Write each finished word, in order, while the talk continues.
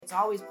It's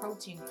always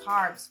protein,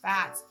 carbs,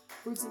 fats,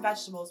 fruits and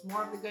vegetables,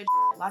 more of the good,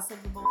 less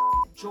of the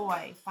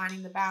joy,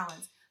 finding the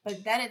balance.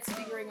 But then it's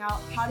figuring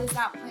out, how does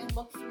that plan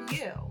look for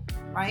you,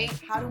 right?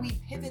 How do we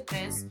pivot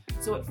this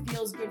so it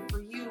feels good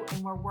for you?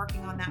 And we're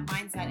working on that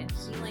mindset and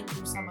healing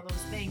through some of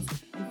those things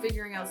and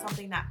figuring out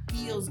something that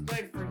feels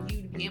good for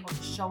you to be able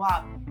to show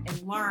up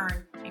and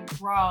learn and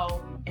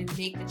grow and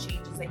make the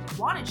changes that you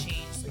want to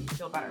change so you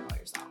feel better about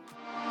yourself.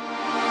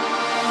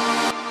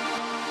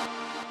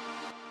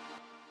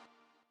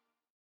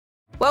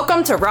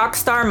 Welcome to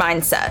Rockstar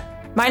Mindset.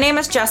 My name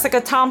is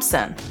Jessica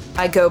Thompson.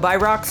 I go by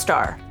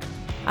Rockstar.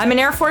 I'm an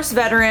Air Force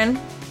veteran,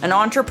 an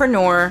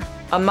entrepreneur,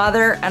 a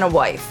mother, and a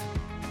wife.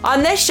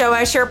 On this show,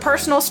 I share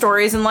personal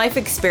stories and life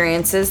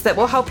experiences that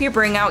will help you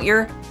bring out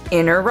your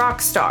inner rock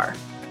star.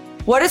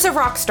 What is a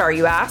rock star,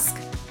 you ask?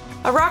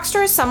 A rock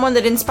star is someone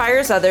that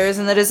inspires others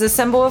and that is a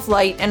symbol of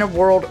light in a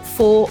world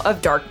full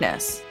of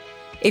darkness.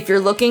 If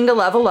you're looking to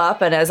level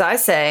up and, as I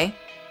say,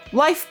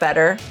 life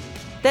better,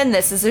 then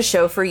this is a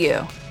show for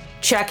you.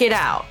 Check it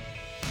out.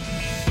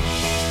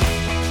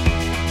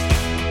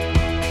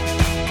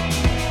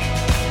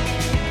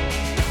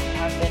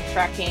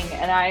 Tracking,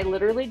 and I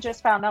literally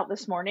just found out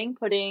this morning,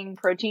 putting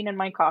protein in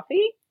my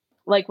coffee,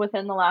 like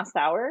within the last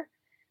hour,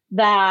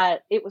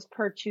 that it was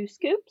per 2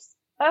 scoops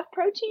of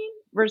protein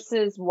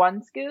versus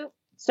 1 scoop.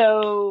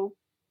 So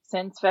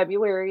since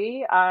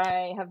February,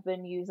 I have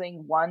been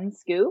using 1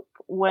 scoop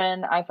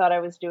when I thought I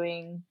was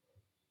doing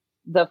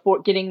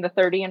getting the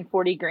 30 and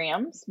 40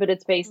 grams, but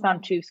it's based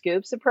on 2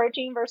 scoops of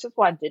protein versus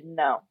 1. Didn't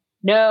know.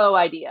 No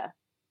idea.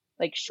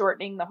 Like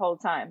shortening the whole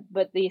time.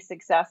 But the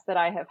success that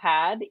I have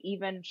had,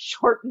 even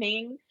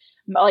shortchanging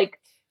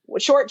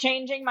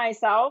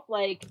myself,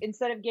 like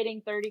instead of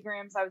getting 30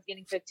 grams, I was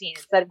getting 15.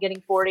 Instead of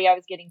getting 40, I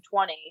was getting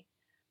 20.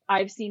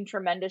 I've seen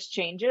tremendous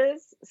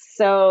changes.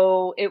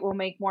 So it will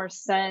make more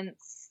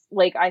sense.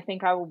 Like, I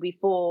think I will be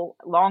full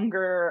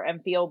longer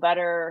and feel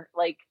better.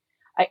 Like,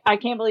 I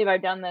can't believe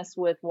I've done this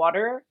with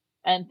water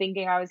and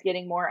thinking I was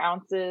getting more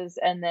ounces,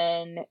 and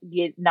then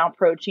now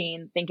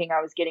protein thinking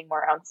I was getting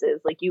more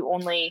ounces. Like, you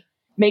only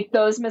make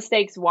those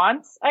mistakes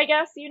once, I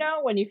guess,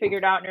 when you figure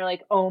it out and you're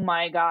like, oh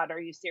my God, are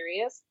you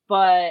serious?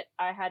 But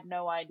I had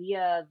no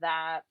idea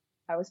that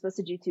I was supposed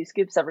to do 2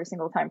 scoops every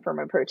single time for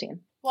my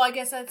protein. Well, I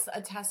guess that's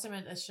a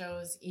testament that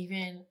shows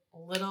even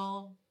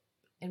little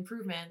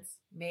improvements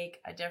make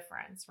a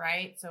difference,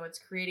 right? So it's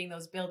creating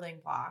those building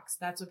blocks.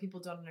 That's what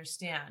people don't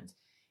understand.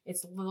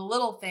 It's the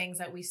little things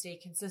that we stay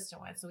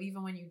consistent with. So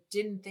even when you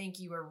didn't think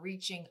you were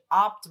reaching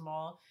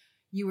optimal,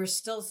 you were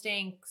still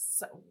staying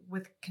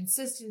with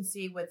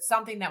consistency with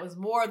something that was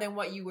more than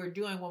what you were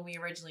doing when we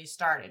originally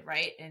started,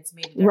 right? And it's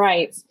made a difference.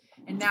 Right.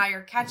 And now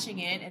you're catching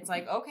it. It's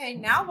like, okay,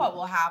 now what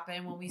will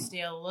happen when we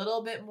stay a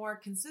little bit more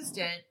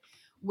consistent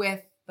with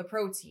the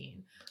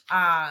protein?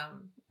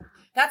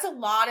 That's a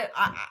lot of,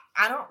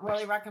 I don't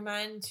really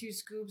recommend 2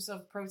 scoops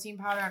of protein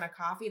powder in a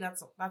coffee.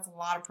 That's a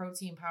lot of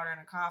protein powder in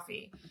a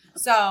coffee.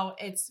 So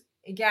it's,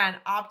 again,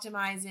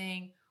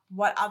 optimizing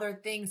what other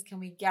things can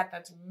we get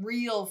that's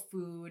real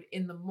food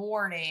in the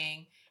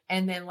morning,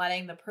 and then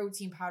letting the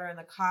protein powder in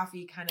the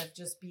coffee kind of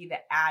just be the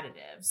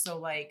additive. So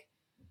like,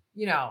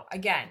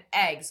 again,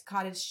 eggs,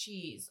 cottage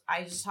cheese.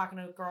 I was just talking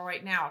to a girl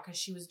right now because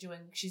she's doing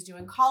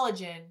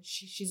collagen.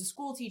 She's a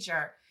school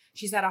teacher.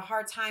 She's had a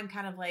hard time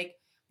kind of like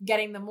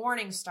getting the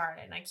morning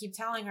started. And I keep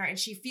telling her, and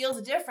she feels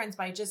a difference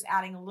by just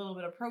adding a little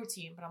bit of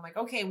protein. But I'm like,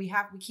 okay, we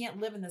can't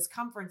live in this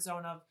comfort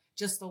zone of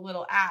just a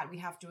little add. We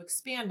have to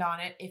expand on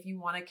it if you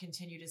want to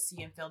continue to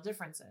see and feel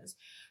differences.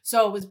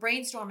 So I was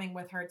brainstorming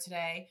with her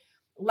today.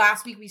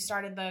 Last week we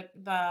started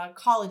the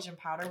collagen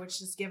powder, which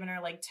has given her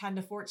like 10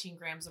 to 14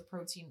 grams of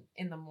protein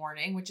in the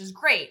morning, which is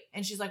great.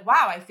 And she's like,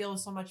 wow, I feel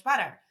so much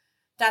better.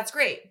 That's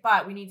great.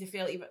 But we need to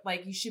feel even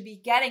like you should be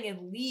getting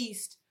at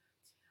least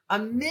a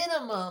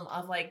minimum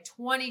of like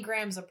 20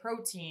 grams of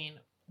protein,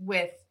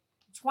 with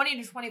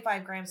 20 to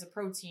 25 grams of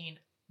protein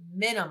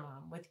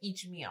minimum with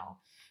each meal.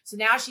 So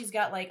now she's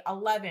got like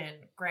 11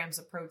 grams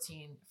of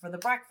protein for the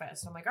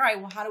breakfast. I'm like, all right,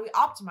 well, how do we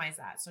optimize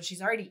that? So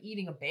she's already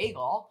eating a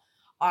bagel,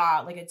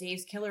 like a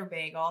Dave's Killer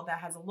bagel that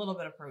has a little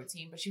bit of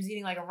protein, but she was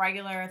eating like a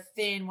regular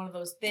thin, one of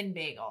those thin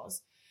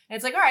bagels. And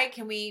it's like, all right,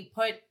 can we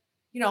put,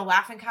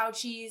 Laughing Cow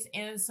cheese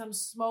and some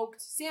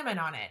smoked salmon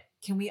on it?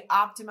 Can we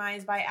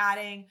optimize by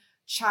adding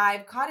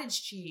chive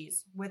cottage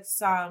cheese with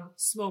some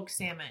smoked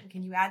salmon?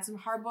 Can you add some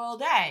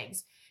hard-boiled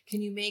eggs?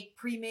 Can you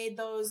pre-made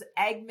those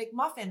egg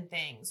McMuffin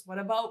things? What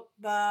about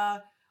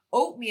the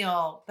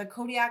oatmeal? The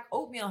Kodiak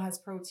oatmeal has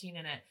protein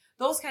in it.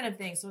 Those kind of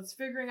things. So it's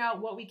figuring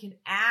out what we can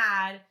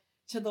add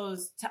to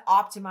those to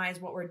optimize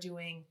what we're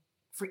doing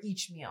for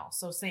each meal.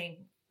 So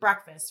saying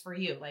breakfast for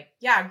you, like,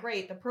 yeah,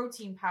 great. The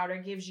protein powder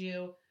gives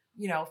you,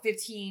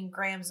 15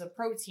 grams of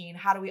protein.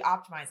 How do we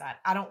optimize that?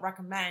 I don't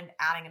recommend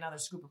adding another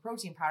scoop of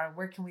protein powder.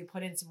 Where can we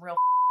put in some real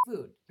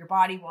food? Your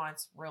body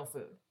wants real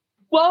food.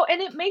 Well,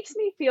 and it makes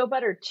me feel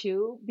better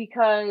too,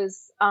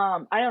 because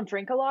I don't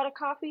drink a lot of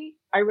coffee.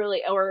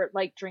 Or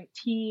like drink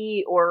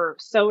tea or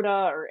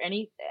soda or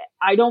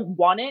I don't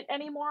want it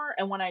anymore.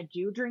 And when I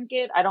do drink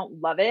it, I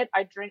don't love it.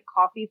 I drink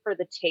coffee for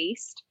the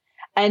taste.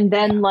 And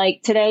then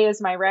like today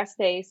is my rest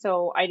day.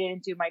 So I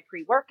didn't do my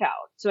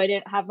pre-workout. So I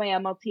didn't have my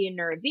MLT and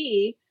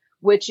NeuroV,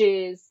 which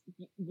is,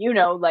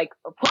 like,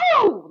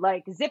 whoo,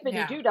 like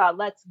zippity doo-dah,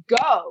 let's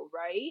go.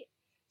 Right.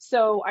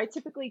 So I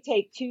typically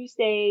take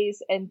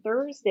Tuesdays and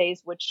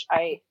Thursdays, which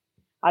I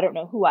don't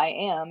know who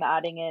I am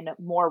adding in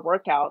more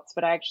workouts,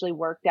 but I actually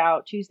worked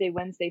out Tuesday,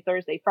 Wednesday,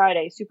 Thursday,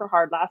 Friday, super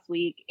hard last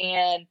week.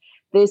 And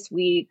this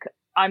week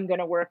I'm going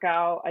to work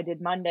out. I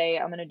did Monday.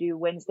 I'm going to do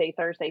Wednesday,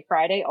 Thursday,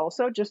 Friday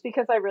also, just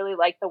because I really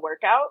like the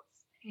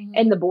workouts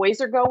and the boys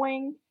are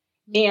going.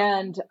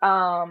 And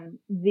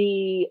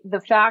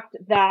the fact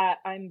that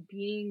I'm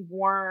being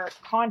more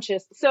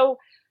conscious. So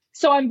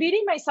I'm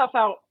beating myself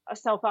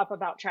up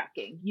about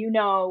tracking,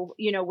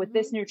 with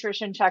this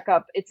nutrition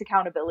checkup, it's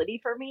accountability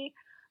for me.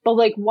 But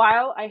like,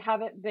 while I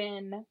haven't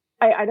been,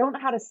 I don't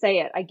know how to say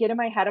it. I get in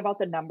my head about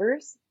the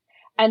numbers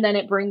and then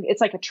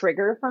it's like a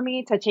trigger for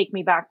me to take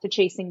me back to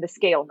chasing the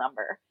scale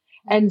number.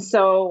 And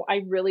so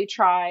I really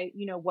try,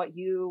 what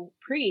you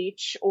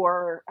preach,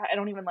 or I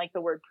don't even like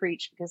the word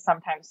preach because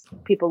sometimes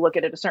people look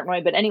at it a certain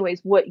way, but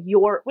anyways, what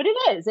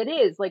it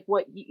is like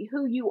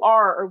who you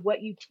are, or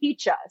what you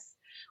teach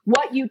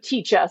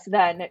us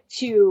then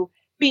to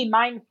be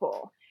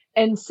mindful.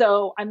 And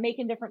so I'm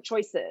making different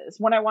choices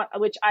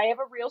which I have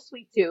a real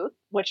sweet tooth,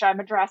 which I'm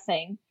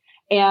addressing.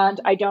 And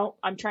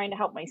I'm trying to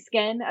help my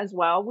skin as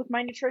well with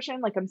my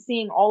nutrition. Like I'm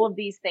seeing all of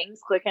these things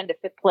click into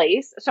fifth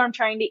place. So I'm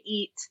trying to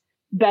eat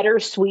better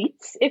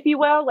sweets, if you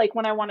will. Like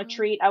when I want to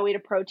treat, I'll eat a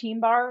protein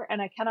bar,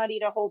 and I cannot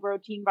eat a whole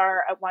protein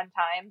bar at one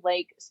time,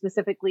 like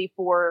specifically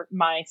for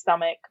my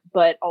stomach,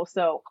 but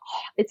also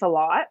it's a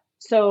lot.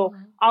 So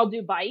I'll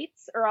do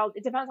bites, or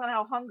it depends on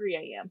how hungry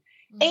I am.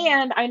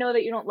 And I know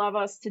that you don't love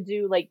us to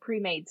do like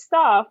pre-made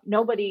stuff.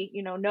 Nobody,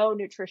 no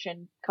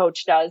nutrition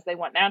coach does. They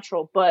want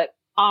natural, but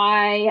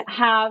I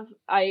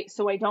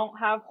don't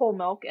have whole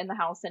milk in the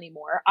house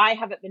anymore. I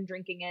haven't been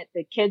drinking it.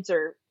 The kids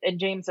and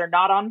James are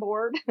not on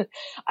board.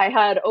 I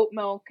had oat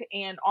milk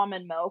and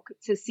almond milk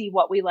to see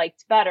what we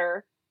liked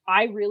better.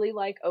 I really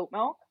like oat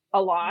milk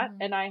a lot,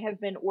 and I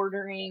have been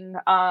ordering.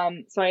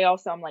 So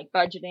I'm like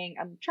budgeting.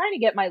 I'm trying to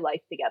get my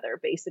life together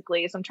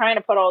basically. So I'm trying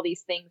to put all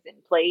these things in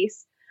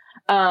place.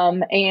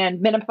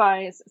 And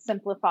minimize,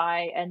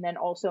 simplify, and then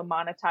also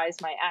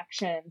monetize my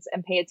actions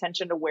and pay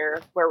attention to where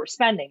we're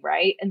spending,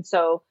 right? And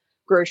so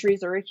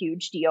groceries are a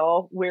huge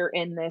deal. We're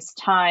in this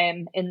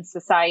time in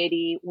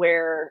society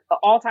where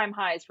all-time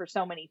highs for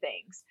so many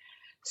things.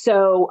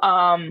 So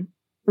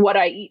what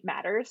I eat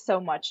matters so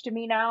much to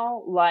me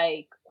now,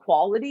 like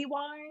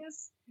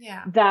quality-wise,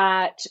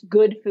 that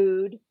good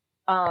food,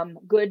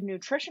 good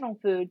nutritional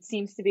food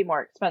seems to be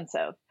more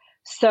expensive.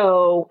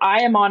 So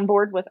I am on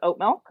board with oat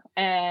milk,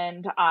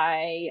 and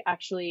I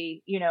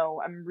actually,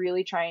 I'm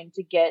really trying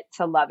to get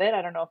to love it.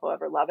 I don't know if I'll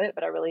ever love it,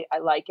 but I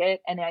like it.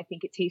 And I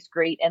think it tastes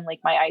great in like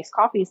my iced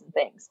coffees and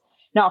things.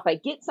 Now, if I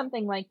get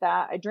something like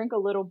that, I drink a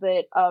little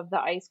bit of the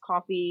iced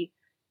coffee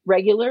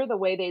regular, the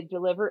way they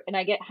deliver, and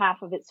I get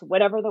half of it. So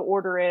whatever the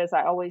order is,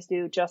 I always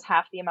do just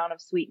half the amount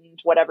of sweetened,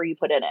 whatever you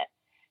put in it.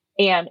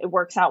 And it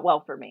works out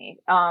well for me.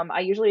 I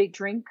usually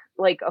drink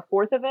like a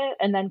fourth of it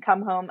and then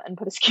come home and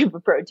put a scoop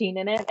of protein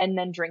in it and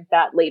then drink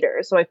that later.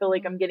 So I feel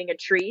like I'm getting a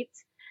treat,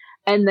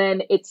 and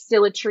then it's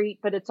still a treat,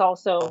 but it's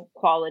also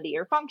quality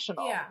or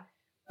functional. Yeah.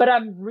 But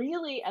I'm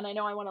really, and I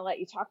know I want to let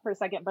you talk for a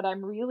second, but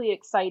I'm really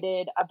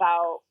excited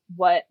about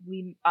what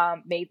we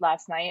made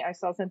last night. I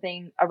saw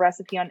a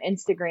recipe on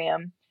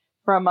Instagram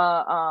from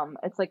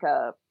it's like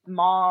a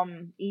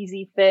mom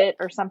easy fit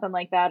or something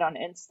like that on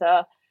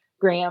Instagram.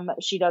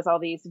 She does all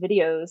these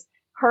videos.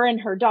 Her and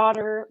her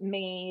daughter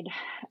made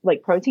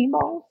like protein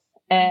balls,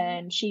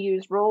 and she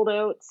used rolled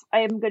oats. I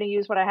am going to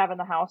use what I have in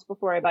the house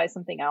before I buy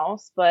something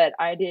else, but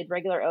I did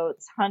regular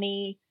oats,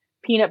 honey,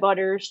 peanut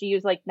butter. She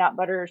used like nut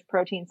butters,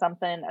 protein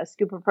something, a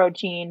scoop of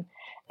protein,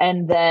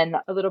 and then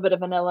a little bit of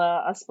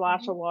vanilla, a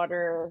splash of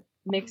water,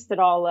 mixed it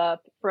all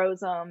up,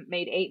 froze them,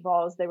 made 8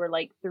 balls. They were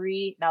like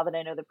 3. Now that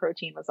I know the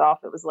protein was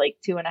off, it was like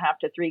 2.5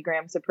 to 3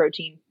 grams of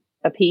protein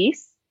a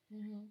piece.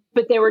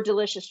 But they were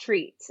delicious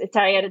treats.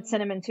 I added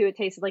cinnamon too. It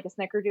tasted like a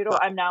snickerdoodle.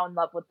 I'm now in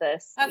love with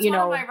this. That's one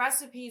of my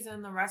recipes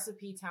in the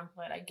recipe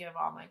template I give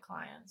all my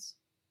clients.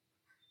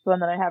 The one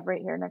that I have right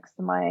here next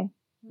to my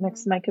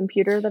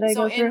computer that I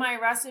go through. So in my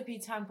recipe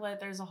template,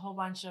 there's a whole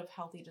bunch of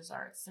healthy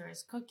desserts.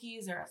 There's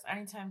cookies, there's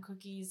anytime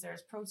cookies,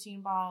 there's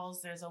protein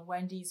balls, there's a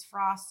Wendy's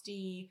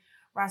Frosty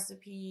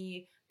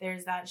recipe,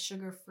 there's that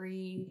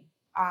sugar-free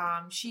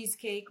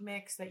cheesecake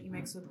mix that you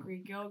mix with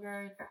Greek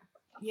yogurt.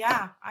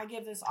 Yeah, I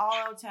give this all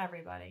out to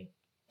everybody.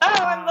 Oh,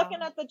 I'm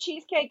looking at the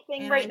cheesecake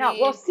thing right now.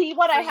 We'll see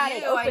what I had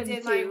it open I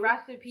did my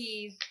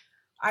recipes.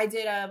 I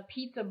did a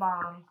pizza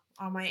bomb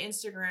on my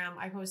Instagram.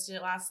 I posted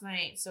it last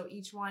night. So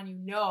each one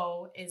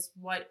is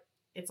what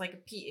it's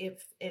like.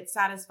 If it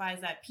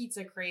satisfies that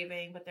pizza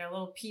craving, but they're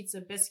little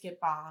pizza biscuit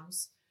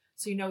bombs.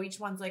 So each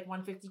one's like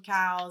 150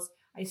 calories.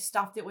 I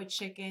stuffed it with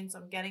chicken, so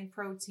I'm getting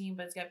protein,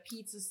 but it's got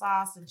pizza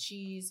sauce and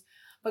cheese.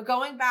 But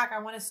going back,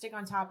 I want to stick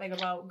on topic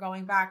about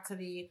going back to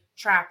the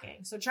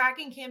tracking. So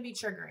tracking can be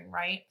triggering,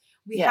 right?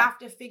 We have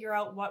to figure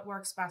out what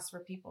works best for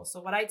people. So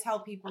what I tell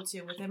people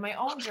too, within my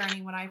own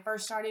journey, when I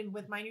first started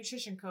with my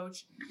nutrition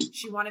coach,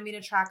 she wanted me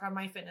to track on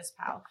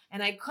MyFitnessPal,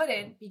 and I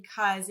couldn't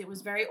because it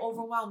was very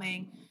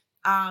overwhelming.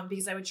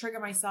 Because I would trigger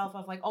myself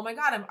of like, oh my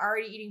God, I'm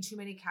already eating too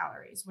many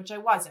calories, which I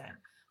wasn't.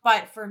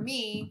 But for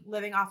me,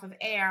 living off of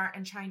air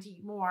and trying to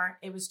eat more,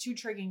 it was too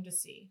triggering to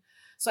see.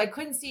 So I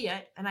couldn't see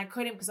it, and I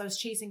couldn't because I was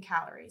chasing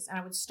calories, and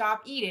I would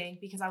stop eating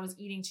because I was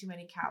eating too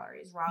many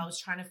calories while I was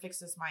trying to fix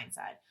this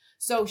mindset.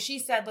 So she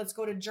said, let's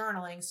go to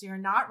journaling. So you're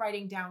not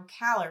writing down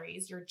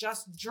calories. You're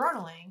just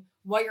journaling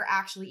what you're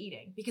actually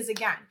eating. Because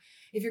again,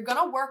 if you're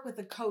going to work with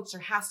a coach,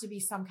 there has to be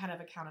some kind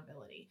of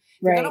accountability.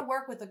 If you're going to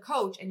work with a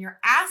coach and you're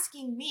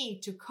asking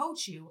me to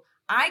coach you,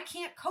 I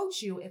can't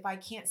coach you if I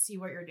can't see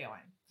what you're doing.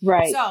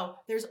 Right. So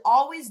there's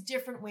always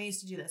different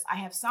ways to do this. I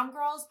have some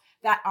girls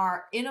that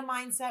are in a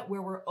mindset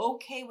where we're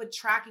okay with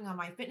tracking on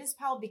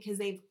MyFitnessPal because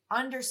they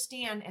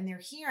understand and they're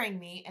hearing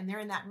me and they're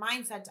in that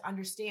mindset to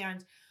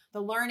understand the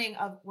learning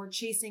of we're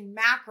chasing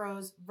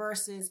macros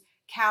versus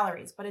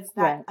calories. But it's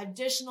that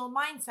additional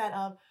mindset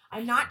of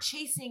I'm not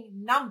chasing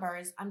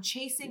numbers. I'm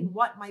chasing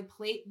what my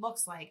plate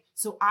looks like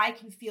so I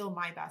can feel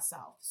my best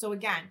self. So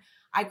again,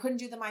 I couldn't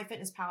do the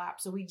MyFitnessPal app,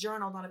 so we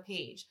journaled on a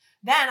page.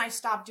 Then I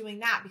stopped doing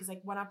that because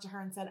I went up to her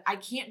and said, I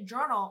can't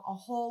journal a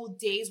whole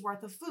day's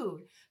worth of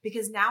food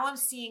because now I'm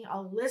seeing a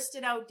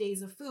listed out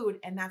days of food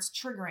and that's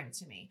triggering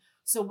to me.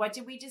 So what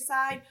did we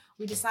decide?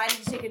 We decided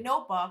to take a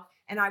notebook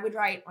and I would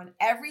write on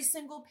every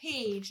single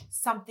page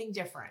something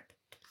different.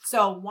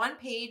 So one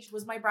page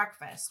was my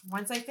breakfast.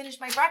 Once I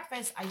finished my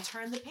breakfast, I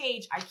turned the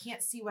page. I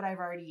can't see what I've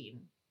already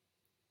eaten.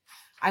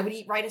 I would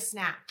write a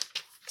snack,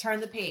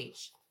 turn the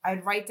page. I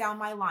would write down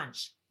my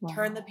lunch,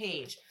 turn the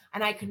page,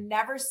 and I could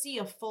never see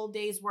a full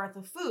day's worth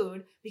of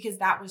food because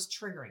that was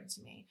triggering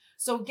to me.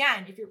 So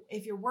again,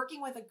 if you're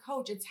working with a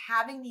coach, it's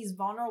having these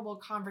vulnerable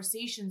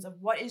conversations of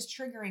what is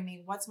triggering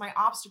me, what's my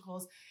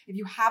obstacles. If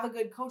you have a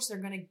good coach, they're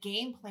going to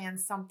game plan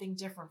something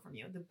different from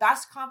you. The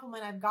best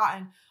compliment I've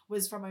gotten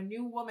was from a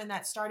new woman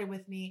that started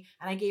with me,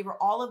 and I gave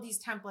her all of these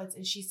templates,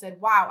 and she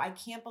said, wow, I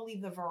can't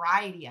believe the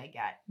variety I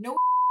get. No.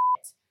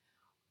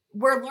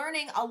 We're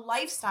learning a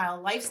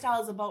lifestyle.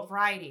 Lifestyle is about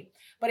variety.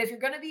 But if you're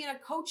going to be in a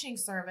coaching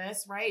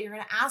service, right, you're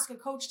going to ask a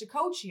coach to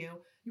coach you,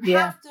 you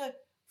have to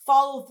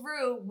follow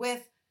through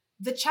with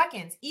the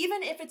check-ins,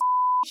 even if it's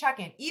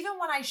check-in. Even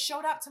when I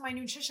showed up to my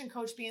nutrition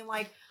coach being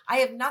like, I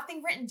have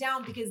nothing written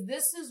down because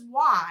this is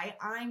why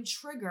I'm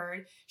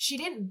triggered. She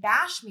didn't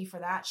bash me for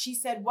that. She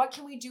said, what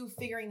can we do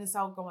figuring this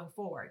out going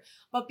forward?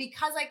 But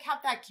because I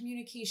kept that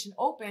communication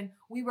open,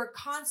 we were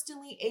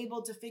constantly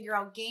able to figure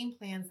out game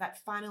plans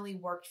that finally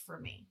worked for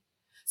me.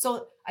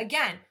 So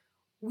again,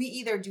 we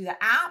either do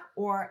the app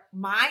or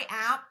my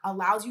app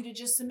allows you to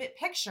just submit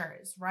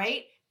pictures,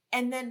 right?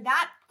 And then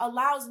that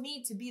allows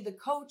me to be the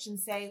coach and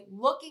say,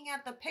 looking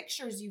at the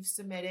pictures you've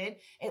submitted,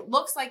 it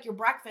looks like your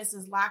breakfast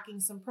is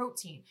lacking some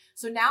protein.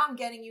 So now I'm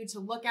getting you to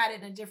look at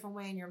it in a different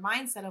way in your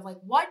mindset of like,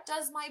 what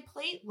does my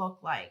plate look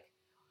like?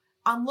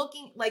 I'm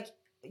looking like,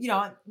 you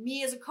know,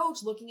 me as a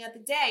coach looking at the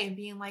day and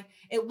being like,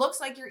 it looks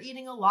like you're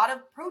eating a lot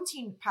of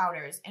protein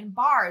powders and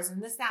bars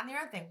and this, that, and the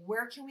other thing.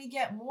 Where can we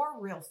get more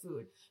real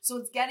food? So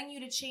it's getting you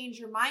to change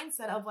your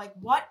mindset of like,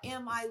 what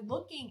am I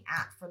looking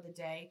at for the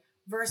day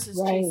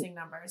versus chasing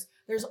numbers?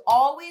 There's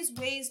always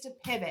ways to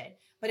pivot.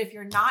 But if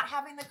you're not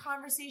having the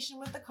conversation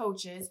with the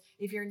coaches,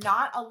 if you're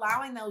not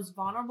allowing those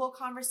vulnerable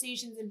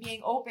conversations and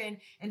being open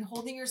and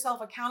holding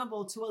yourself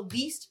accountable to at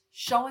least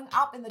showing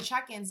up in the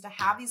check-ins to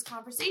have these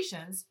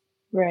conversations,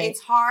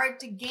 it's hard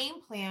to game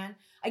plan.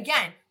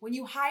 Again, when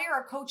you hire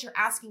a coach, you're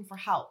asking for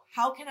help.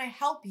 How can I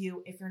help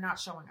you if you're not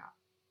showing up?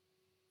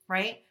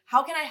 Right?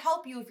 How can I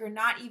help you if you're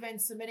not even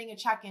submitting a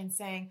check-in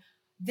saying,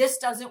 this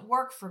doesn't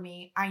work for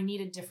me, I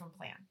need a different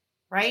plan,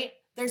 right?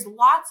 There's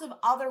lots of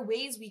other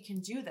ways we can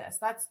do this.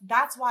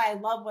 That's why I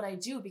love what I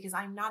do, because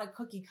I'm not a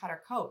cookie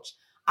cutter coach.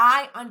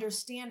 I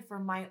understand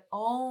from my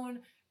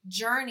own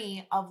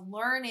journey of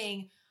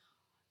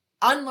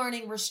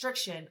unlearning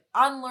restriction,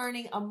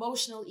 unlearning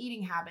emotional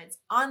eating habits,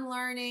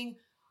 unlearning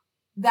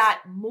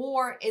that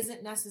more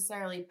isn't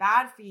necessarily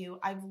bad for you.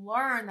 I've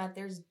learned that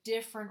there's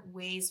different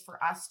ways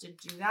for us to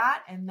do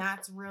that. And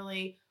that's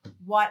really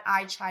what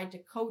I tried to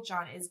coach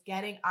on, is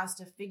getting us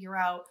to figure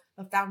out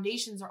the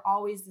foundations are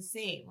always the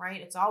same,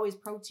 right? It's always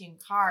protein,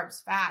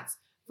 carbs, fats,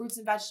 fruits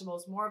and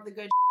vegetables, more of the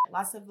good shit,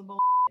 less of the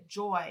bullshit,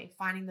 joy,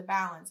 finding the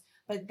balance.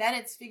 But then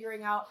it's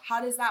figuring out,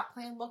 how does that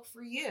plan look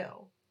for you,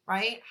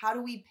 right? How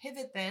do we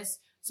pivot this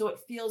so it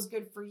feels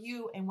good for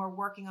you? And we're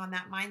working on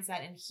that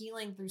mindset and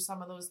healing through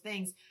some of those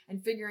things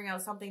and figuring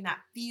out something that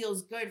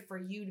feels good for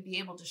you to be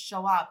able to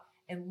show up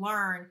and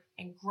learn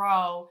and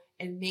grow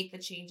and make the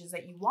changes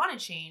that you want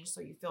to change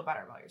so you feel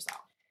better about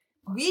yourself.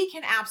 We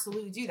can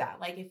absolutely do that.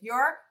 Like if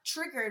you're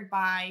triggered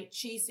by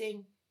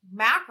chasing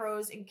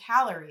macros and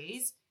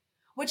calories,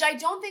 which I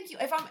don't think you,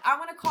 if I'm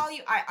going to call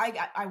you,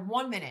 I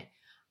 1 minute,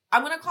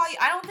 I'm going to call you.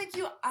 I don't think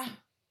you,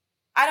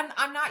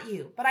 I'm not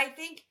you, but I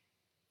think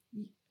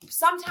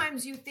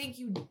sometimes you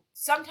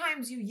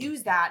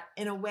use that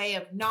in a way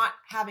of not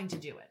having to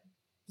do it.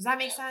 Does that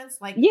make sense?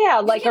 Like,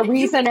 yeah, like a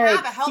reason or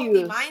have a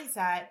healthy excuse.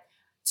 mindset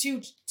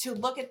to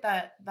look at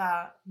the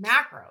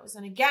macros.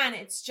 And again,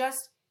 it's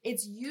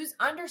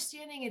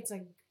understanding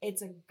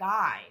it's a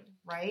guide,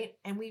 right?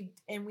 And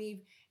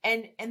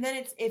then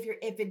it's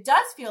if it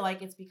does feel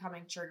like it's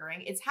becoming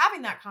triggering, it's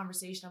having that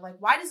conversation of like,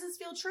 why does this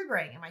feel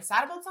triggering? Am I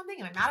sad about something?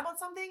 Am I mad about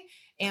something?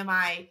 Am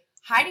I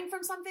hiding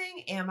from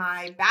something? Am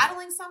I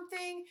battling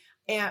something?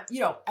 And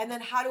and then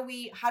how do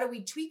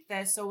we tweak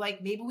this? So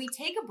like maybe we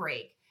take a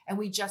break and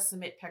we just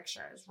submit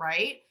pictures,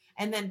 right?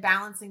 And then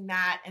balancing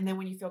that. And then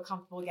when you feel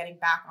comfortable getting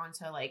back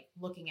onto like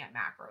looking at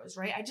macros,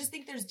 right? I just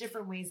think there's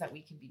different ways that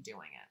we can be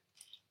doing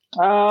it.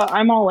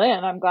 I'm all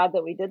in. I'm glad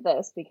that we did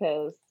this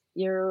because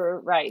you're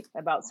right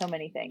about so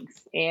many things.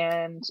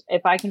 And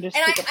if I can just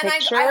take a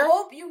picture. I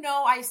hope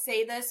I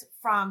say this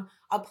from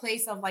a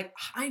place of like,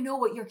 I know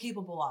what you're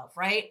capable of,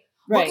 right?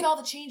 Look at all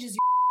the changes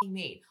you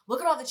made.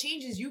 Look at all the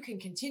changes you can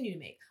continue to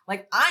make.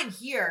 Like, I'm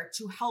here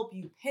to help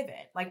you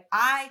pivot. Like,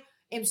 I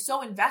am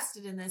so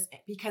invested in this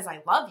because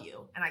I love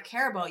you and I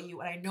care about you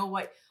and I know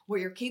what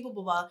you're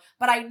capable of,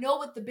 but I know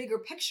what the bigger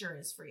picture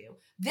is for you.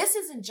 This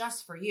isn't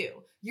just for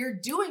you. You're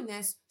doing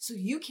this so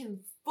you can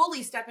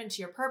fully step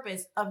into your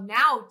purpose of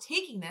now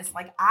taking this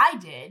like I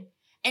did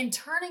and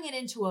turning it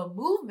into a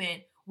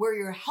movement where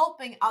you're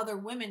helping other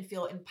women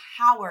feel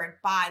empowered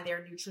by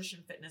their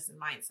nutrition, fitness, and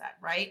mindset,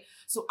 right?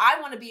 So I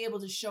want to be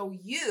able to show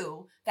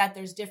you that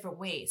there's different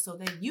ways. So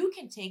then you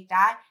can take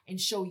that and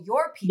show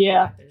your people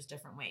that there's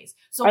different ways.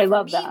 So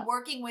for me,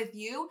 working with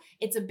you,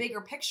 it's a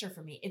bigger picture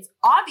for me. It's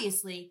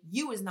obviously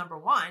you as number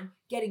one,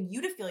 getting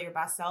you to feel your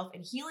best self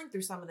and healing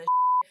through some of this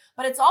shit,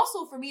 but it's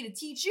also for me to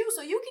teach you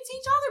so you can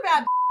teach other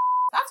bad.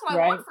 That's what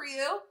I want for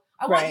you.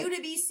 I want you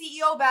to be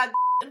CEO bad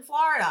in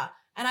Florida.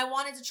 And I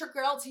wanted to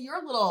trickle out to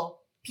your little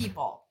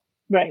people.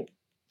 Right.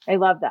 I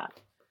love that.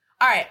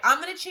 All right. I'm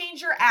going to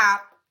change your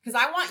app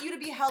because I want you to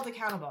be held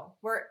accountable.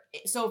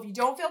 So if you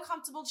don't feel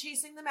comfortable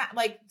chasing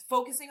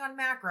focusing on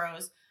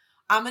macros,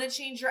 I'm going to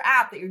change your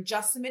app that you're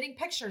just submitting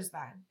pictures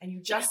then. And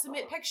you just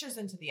submit pictures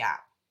into the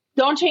app.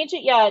 Don't change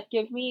it yet.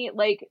 Give me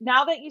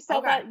now that you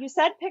said that, you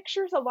said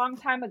pictures a long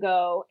time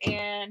ago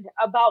and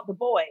about the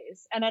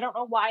boys. And I don't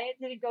know why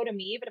it didn't go to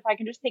me, but if I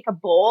can just take a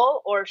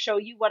bowl or show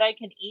you what I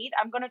can eat,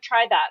 I'm going to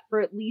try that for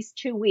at least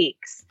 2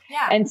 weeks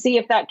and see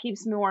if that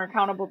keeps me more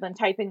accountable than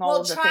typing all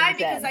of the things in. Well, try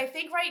because I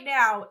think right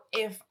now,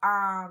 if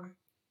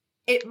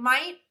it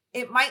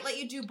might let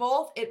you do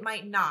both. It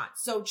might not.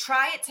 So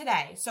try it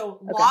today. So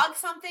log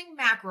something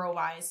macro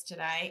wise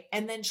today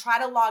and then try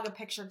to log a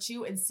picture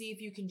too and see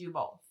if you can do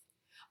both.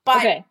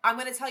 But I'm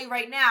going to tell you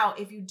right now,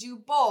 if you do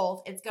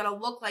both, it's going to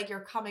look like you're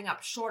coming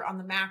up short on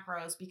the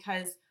macros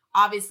because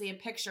obviously a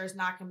picture is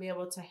not going to be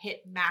able to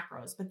hit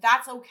macros, but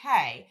that's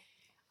okay.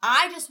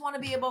 I just want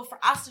to be able for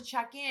us to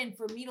check in,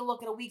 for me to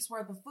look at a week's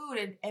worth of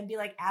food and be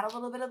like, add a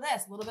little bit of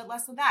this, a little bit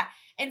less of that.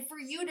 And for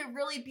you to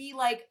really be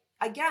like,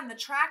 again, the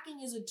tracking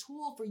is a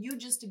tool for you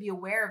just to be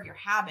aware of your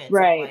habits.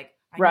 Right.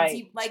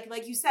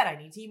 Like you said, I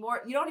need to eat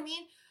more. You know what I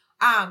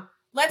mean?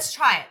 Let's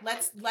try it.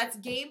 Let's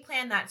game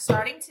plan that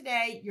starting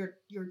today.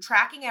 You're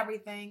tracking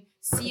everything.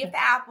 See if the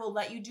app will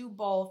let you do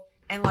both,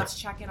 and let's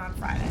check in on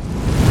Friday.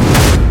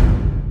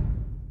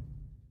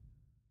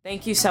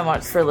 Thank you so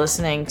much for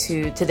listening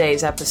to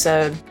today's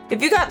episode.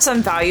 If you got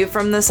some value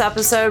from this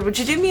episode, would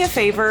you do me a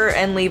favor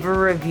and leave a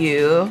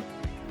review?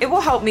 It will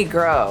help me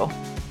grow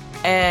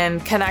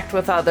and connect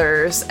with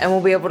others, and we'll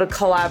be able to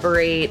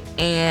collaborate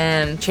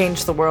and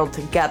change the world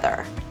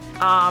together.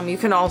 You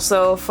can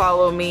also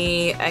follow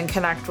me and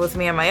connect with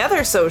me on my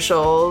other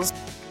socials.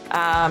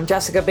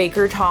 Jessica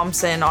Baker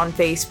Thompson on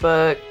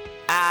Facebook,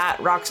 at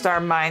Rockstar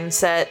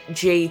Mindset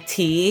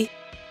JT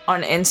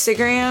on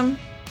Instagram.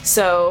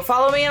 So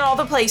follow me in all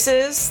the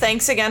places.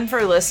 Thanks again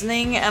for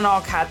listening, and I'll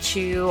catch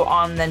you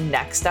on the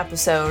next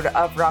episode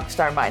of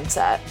Rockstar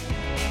Mindset.